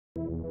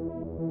Scariest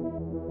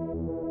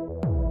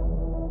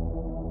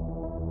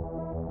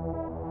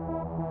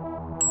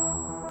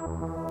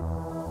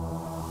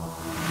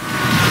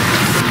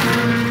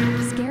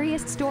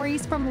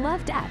Stories from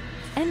Love, Death,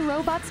 and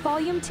Robots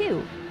Volume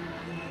 2.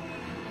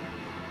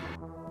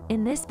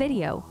 In this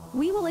video,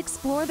 we will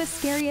explore the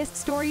scariest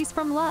stories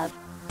from Love,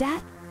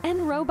 Death,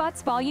 and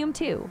Robots Volume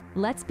 2.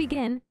 Let's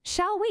begin,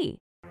 shall we?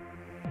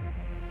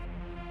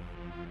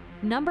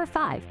 Number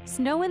 5.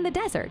 Snow in the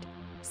Desert,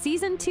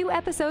 Season 2,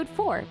 Episode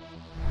 4.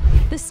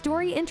 The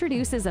story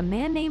introduces a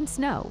man named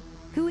Snow,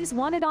 who is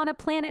wanted on a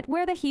planet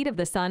where the heat of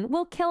the sun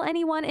will kill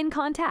anyone in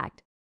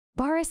contact.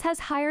 Boris has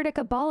hired a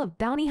cabal of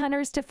bounty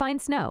hunters to find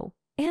Snow,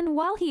 and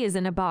while he is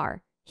in a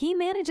bar, he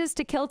manages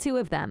to kill 2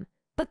 of them,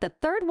 but the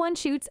third one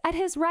shoots at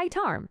his right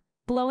arm,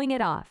 blowing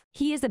it off.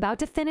 He is about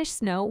to finish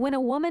Snow when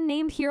a woman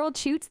named Harold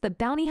shoots the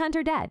bounty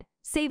hunter dead,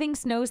 saving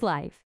Snow's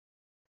life.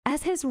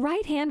 As his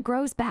right hand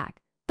grows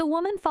back, the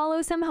woman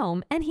follows him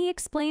home and he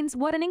explains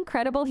what an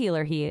incredible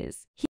healer he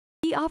is.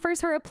 He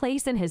offers her a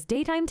place in his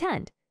daytime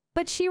tent,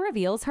 but she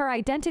reveals her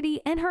identity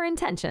and her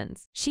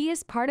intentions. She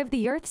is part of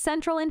the Earth's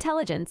Central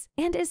Intelligence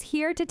and is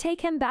here to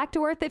take him back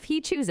to Earth if he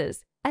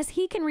chooses, as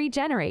he can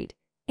regenerate,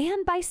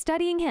 and by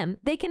studying him,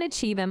 they can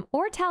achieve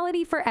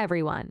immortality for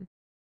everyone.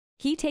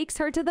 He takes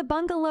her to the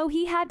bungalow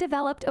he had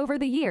developed over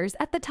the years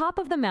at the top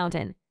of the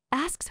mountain,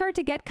 asks her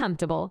to get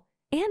comfortable,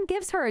 and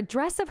gives her a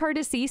dress of her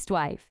deceased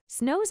wife.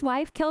 Snow's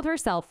wife killed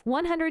herself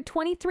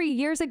 123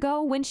 years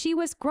ago when she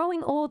was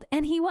growing old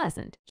and he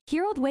wasn't.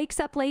 Harold wakes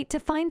up late to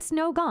find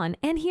Snow gone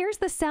and hears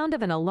the sound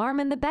of an alarm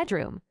in the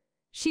bedroom.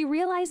 She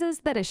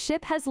realizes that a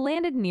ship has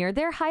landed near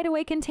their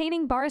hideaway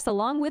containing Boris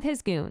along with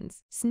his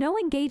goons. Snow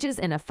engages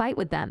in a fight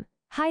with them,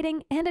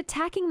 hiding and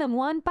attacking them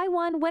one by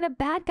one when a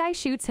bad guy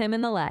shoots him in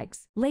the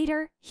legs.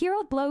 Later,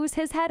 Harold blows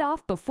his head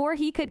off before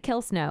he could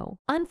kill Snow.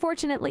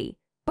 Unfortunately,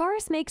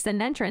 Boris makes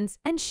an entrance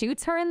and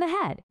shoots her in the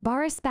head.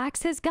 Boris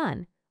backs his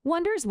gun,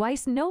 wonders why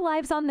Snow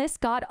lives on this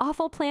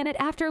god-awful planet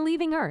after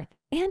leaving Earth,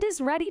 and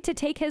is ready to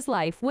take his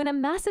life when a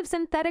massive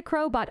synthetic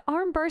robot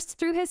arm bursts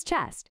through his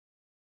chest.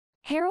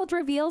 Harold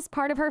reveals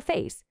part of her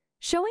face,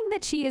 showing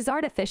that she is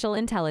artificial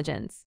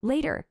intelligence.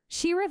 Later,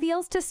 she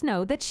reveals to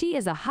Snow that she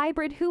is a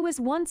hybrid who was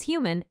once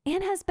human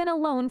and has been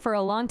alone for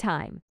a long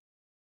time.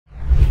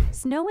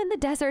 Snow in the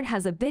Desert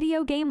has a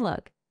video game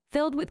look,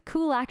 filled with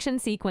cool action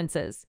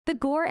sequences. The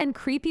gore and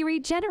creepy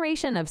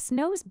regeneration of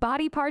Snow's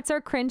body parts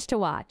are cringe to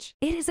watch.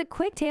 It is a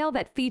quick tale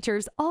that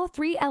features all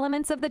 3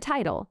 elements of the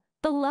title: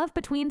 the love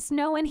between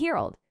Snow and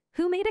Harold,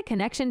 who made a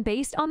connection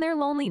based on their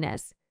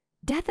loneliness,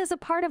 death as a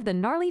part of the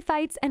gnarly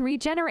fights and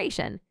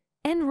regeneration,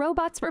 and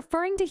robots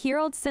referring to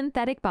Harold's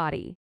synthetic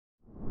body.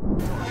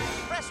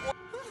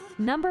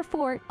 Number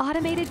 4.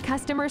 Automated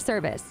Customer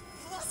Service,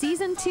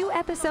 Season 2,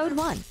 Episode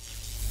 1.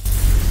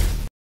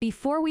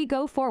 Before we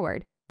go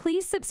forward,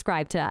 please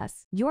subscribe to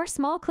us. Your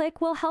small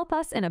click will help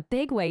us in a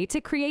big way to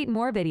create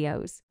more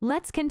videos.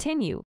 Let's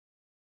continue.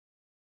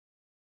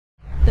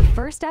 The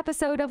first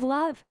episode of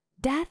Love,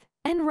 Death,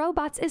 and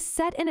Robots is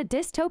set in a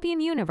dystopian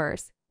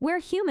universe where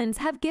humans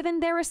have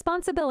given their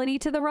responsibility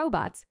to the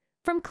robots.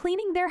 From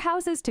cleaning their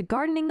houses to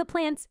gardening the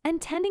plants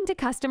and tending to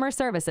customer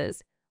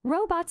services,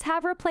 robots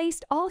have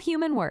replaced all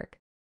human work.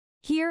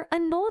 Here,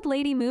 an old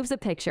lady moves a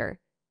picture,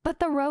 but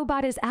the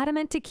robot is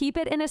adamant to keep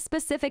it in a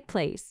specific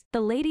place.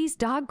 The lady's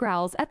dog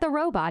growls at the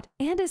robot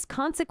and is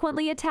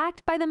consequently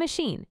attacked by the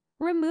machine,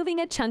 removing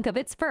a chunk of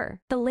its fur.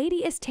 The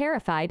lady is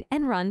terrified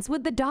and runs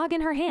with the dog in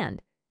her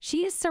hand.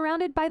 She is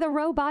surrounded by the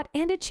robot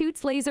and it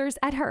shoots lasers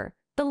at her.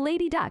 The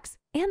lady ducks,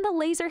 and the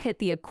laser hit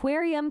the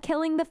aquarium,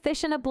 killing the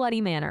fish in a bloody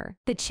manner.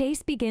 The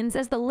chase begins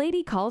as the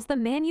lady calls the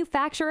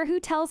manufacturer, who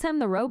tells him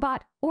the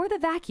robot or the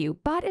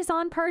vacubot is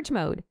on purge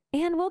mode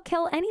and will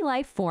kill any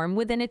life form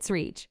within its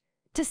reach.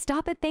 To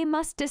stop it, they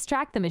must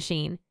distract the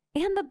machine,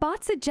 and the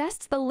bot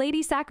suggests the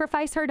lady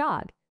sacrifice her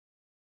dog.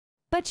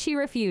 But she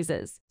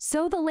refuses,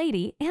 so the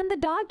lady and the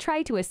dog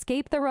try to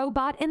escape the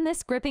robot in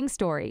this gripping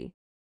story.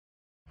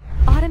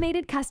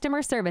 Automated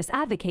Customer Service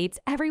advocates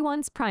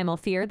everyone's primal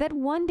fear that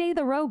one day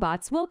the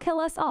robots will kill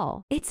us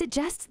all. It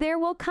suggests there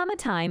will come a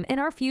time in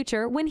our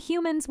future when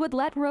humans would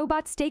let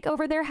robots take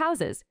over their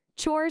houses,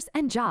 chores,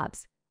 and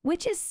jobs,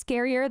 which is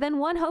scarier than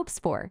one hopes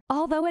for.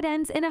 Although it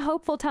ends in a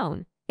hopeful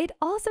tone, it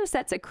also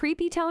sets a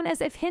creepy tone as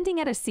if hinting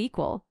at a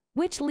sequel,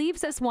 which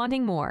leaves us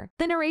wanting more.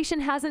 The narration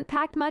hasn't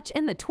packed much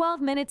in the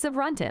 12 minutes of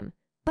runtime,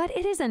 but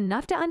it is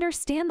enough to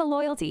understand the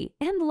loyalty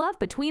and love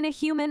between a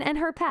human and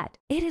her pet.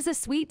 It is a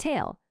sweet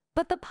tale,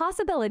 but the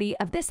possibility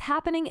of this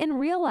happening in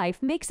real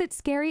life makes it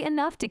scary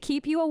enough to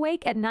keep you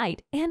awake at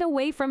night and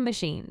away from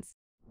machines.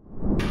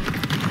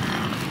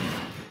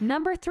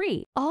 Number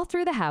 3. All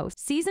Through the House,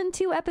 Season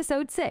 2,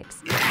 Episode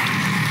 6.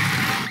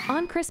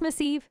 On Christmas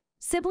Eve,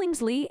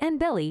 siblings Lee and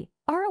Billy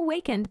are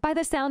awakened by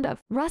the sound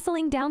of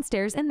rustling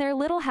downstairs in their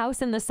little house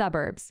in the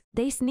suburbs.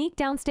 They sneak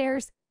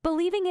downstairs,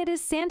 believing it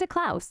is Santa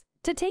Claus,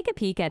 to take a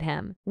peek at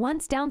him.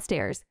 Once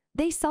downstairs,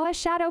 they saw a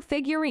shadow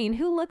figurine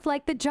who looked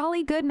like the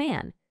Jolly Good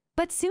Man,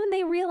 but soon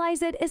they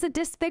realize it is a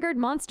disfigured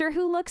monster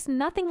who looks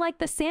nothing like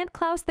the Santa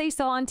Claus they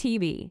saw on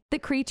TV. The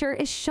creature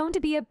is shown to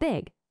be a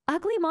big,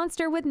 ugly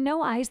monster with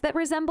no eyes that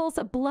resembles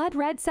a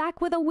blood-red sack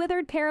with a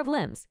withered pair of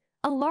limbs,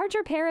 a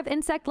larger pair of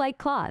insect-like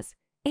claws,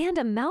 and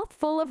a mouth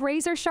full of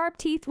razor-sharp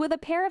teeth with a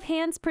pair of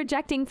hands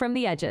projecting from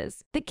the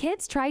edges. The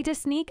kids try to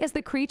sneak as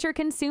the creature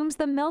consumes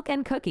the milk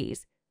and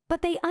cookies,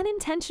 but they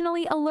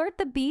unintentionally alert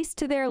the beast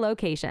to their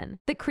location.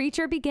 The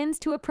creature begins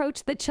to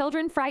approach the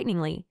children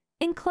frighteningly,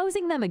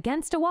 enclosing them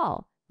against a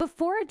wall,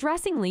 before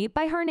addressing Lee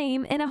by her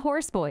name in a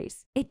hoarse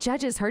voice. It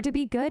judges her to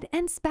be good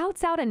and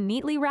spouts out a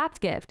neatly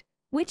wrapped gift,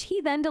 which he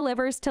then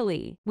delivers to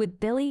Lee. With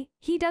Billy,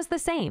 he does the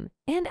same,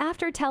 and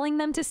after telling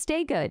them to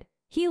stay good,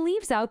 he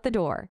leaves out the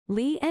door.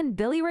 Lee and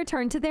Billy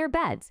return to their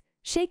beds,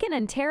 shaken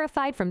and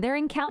terrified from their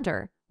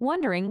encounter,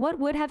 wondering what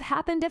would have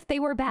happened if they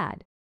were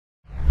bad.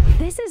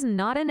 This is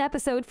not an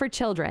episode for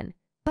children,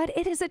 but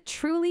it is a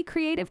truly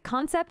creative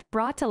concept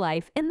brought to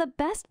life in the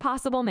best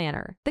possible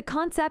manner. The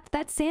concept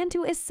that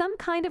Santu is some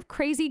kind of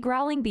crazy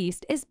growling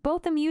beast is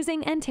both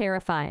amusing and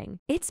terrifying.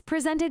 It's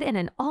presented in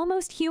an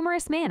almost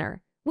humorous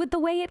manner, with the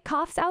way it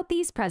coughs out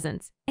these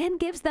presents and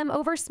gives them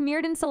over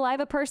smeared in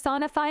saliva,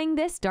 personifying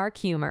this dark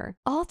humor.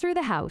 All Through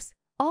the House,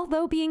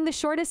 although being the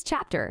shortest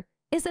chapter,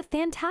 is a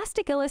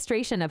fantastic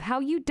illustration of how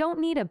you don't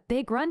need a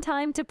big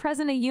runtime to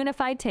present a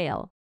unified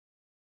tale.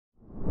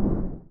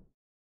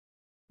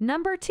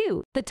 Number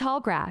 2. The Tall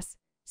Grass.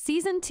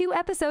 Season 2,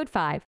 Episode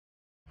 5.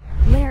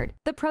 Laird,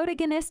 the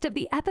protagonist of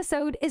the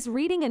episode, is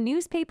reading a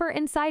newspaper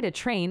inside a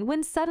train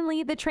when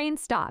suddenly the train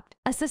stopped.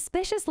 A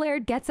suspicious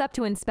Laird gets up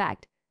to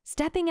inspect.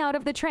 Stepping out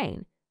of the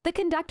train, the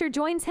conductor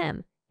joins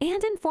him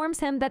and informs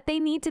him that they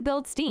need to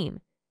build steam.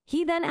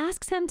 He then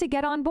asks him to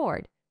get on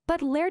board,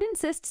 but Laird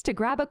insists to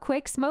grab a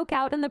quick smoke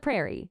out in the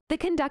prairie. The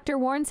conductor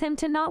warns him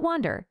to not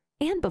wander,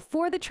 and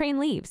before the train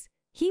leaves,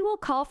 he will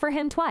call for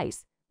him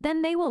twice.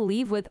 Then they will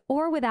leave with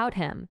or without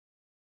him.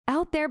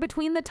 Out there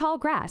between the tall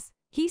grass,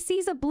 he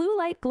sees a blue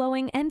light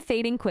glowing and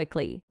fading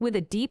quickly. With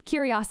a deep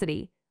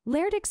curiosity,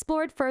 Laird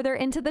explored further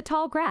into the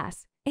tall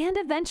grass and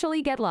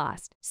eventually get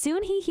lost.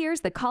 Soon he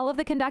hears the call of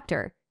the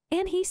conductor,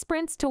 and he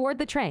sprints toward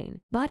the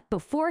train. But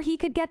before he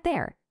could get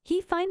there,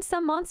 he finds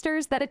some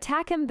monsters that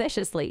attack him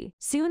viciously.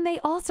 Soon they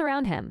all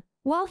surround him.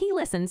 While he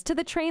listens to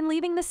the train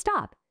leaving the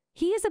stop,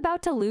 he is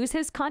about to lose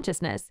his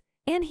consciousness,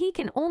 and he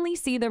can only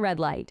see the red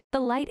light. The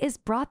light is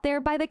brought there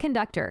by the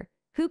conductor,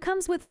 who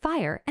comes with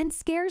fire and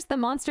scares the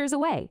monsters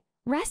away,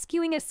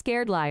 rescuing a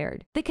scared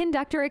Laird. The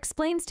conductor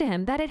explains to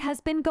him that it has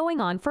been going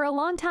on for a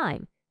long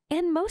time,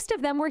 and most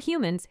of them were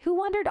humans who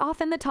wandered off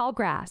in the tall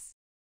grass.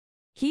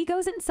 He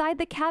goes inside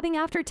the cabin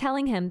after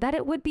telling him that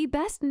it would be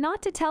best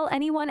not to tell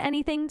anyone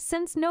anything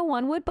since no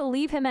one would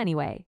believe him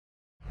anyway.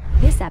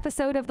 This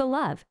episode of The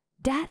Love,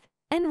 Death,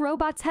 and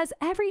Robots has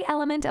every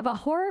element of a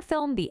horror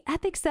film. The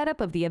epic setup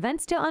of the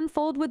events to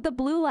unfold with the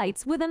blue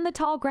lights within the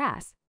tall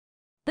grass,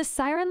 the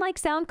siren-like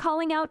sound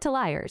calling out to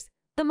liars,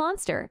 the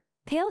monster,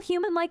 pale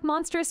human-like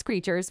monstrous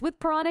creatures with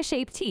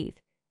piranha-shaped teeth,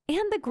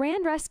 and the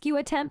grand rescue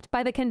attempt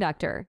by the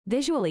conductor.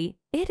 Visually,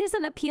 it is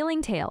an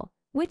appealing tale,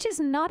 which is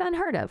not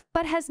unheard of,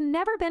 but has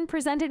never been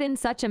presented in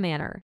such a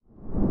manner.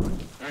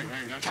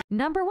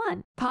 Number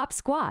 1. Pop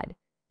Squad.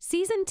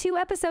 Season 2,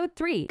 Episode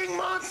 3.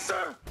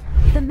 Monster!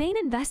 The main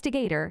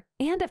investigator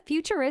and a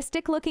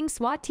futuristic-looking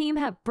SWAT team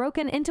have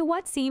broken into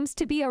what seems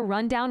to be a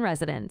rundown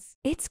residence.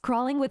 It's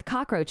crawling with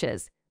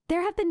cockroaches.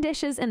 There have been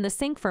dishes in the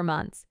sink for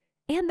months,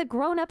 and the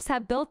grown-ups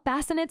have built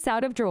bassinets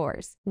out of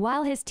drawers.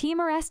 While his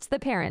team arrests the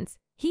parents,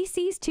 he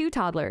sees 2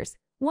 toddlers,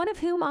 one of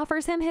whom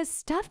offers him his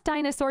stuffed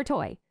dinosaur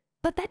toy,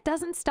 but that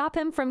doesn't stop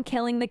him from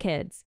killing the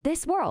kids.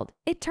 This world,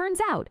 it turns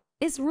out,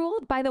 is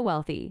ruled by the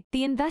wealthy.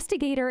 The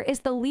investigator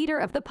is the leader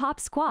of the Pop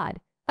Squad,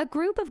 a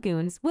group of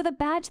goons with a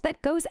badge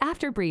that goes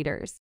after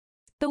breeders.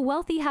 The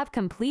wealthy have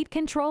complete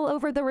control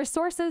over the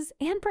resources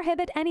and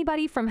prohibit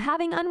anybody from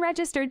having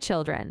unregistered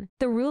children.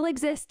 The rule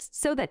exists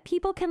so that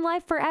people can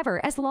live forever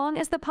as long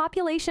as the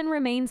population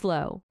remains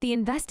low. The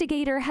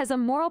investigator has a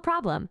moral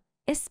problem,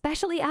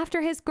 especially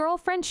after his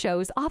girlfriend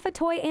shows off a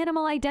toy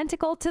animal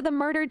identical to the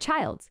murdered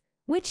child's,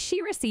 which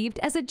she received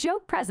as a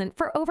joke present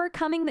for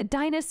overcoming the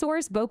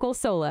dinosaur's vocal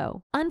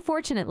solo.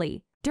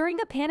 Unfortunately,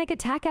 during a panic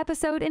attack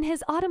episode in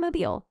his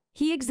automobile,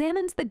 he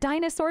examines the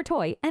dinosaur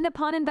toy, and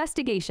upon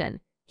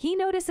investigation, he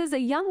notices a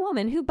young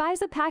woman who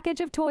buys a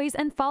package of toys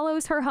and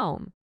follows her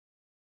home.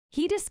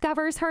 He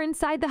discovers her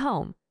inside the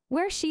home,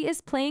 where she is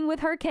playing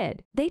with her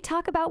kid. They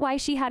talk about why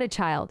she had a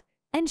child,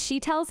 and she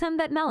tells him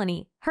that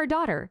Melanie, her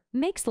daughter,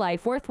 makes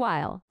life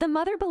worthwhile. The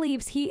mother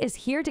believes he is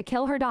here to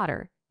kill her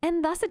daughter,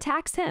 and thus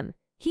attacks him.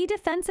 He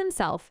defends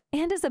himself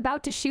and is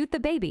about to shoot the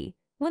baby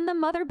when the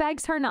mother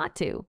begs her not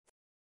to.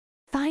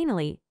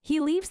 Finally, he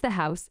leaves the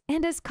house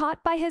and is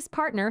caught by his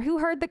partner, who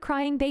heard the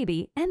crying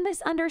baby and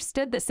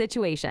misunderstood the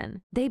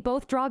situation. They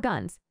both draw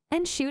guns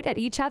and shoot at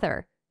each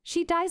other.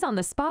 She dies on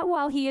the spot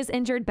while he is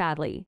injured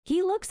badly.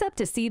 He looks up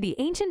to see the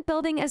ancient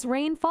building as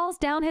rain falls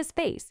down his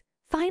face,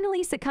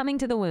 finally succumbing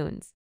to the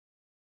wounds.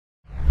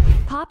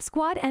 Pop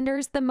Squad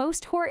enters the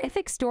most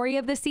horrific story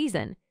of the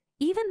season.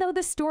 even though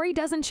the story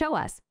doesn't show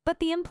us, but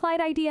the implied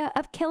idea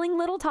of killing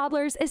little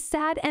toddlers is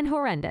sad and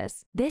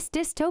horrendous. This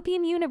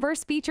dystopian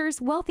universe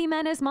features wealthy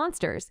men as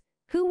monsters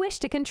who wish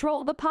to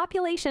control the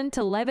population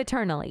to live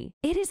eternally.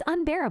 It is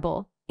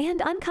unbearable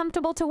and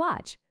uncomfortable to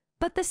watch,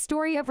 but the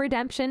story of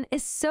redemption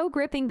is so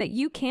gripping that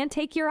you can't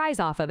take your eyes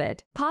off of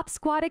it. Pop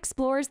Squad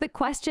explores the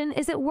question,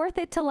 is it worth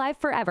it to live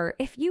forever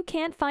if you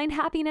can't find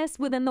happiness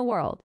within the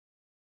world?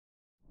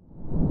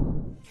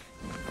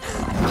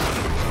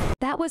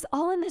 That was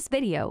all in this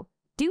video.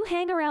 Do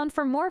hang around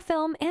for more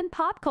film and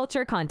pop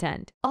culture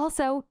content.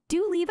 Also,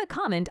 do leave a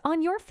comment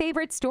on your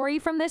favorite story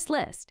from this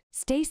list.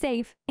 Stay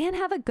safe and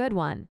have a good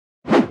one.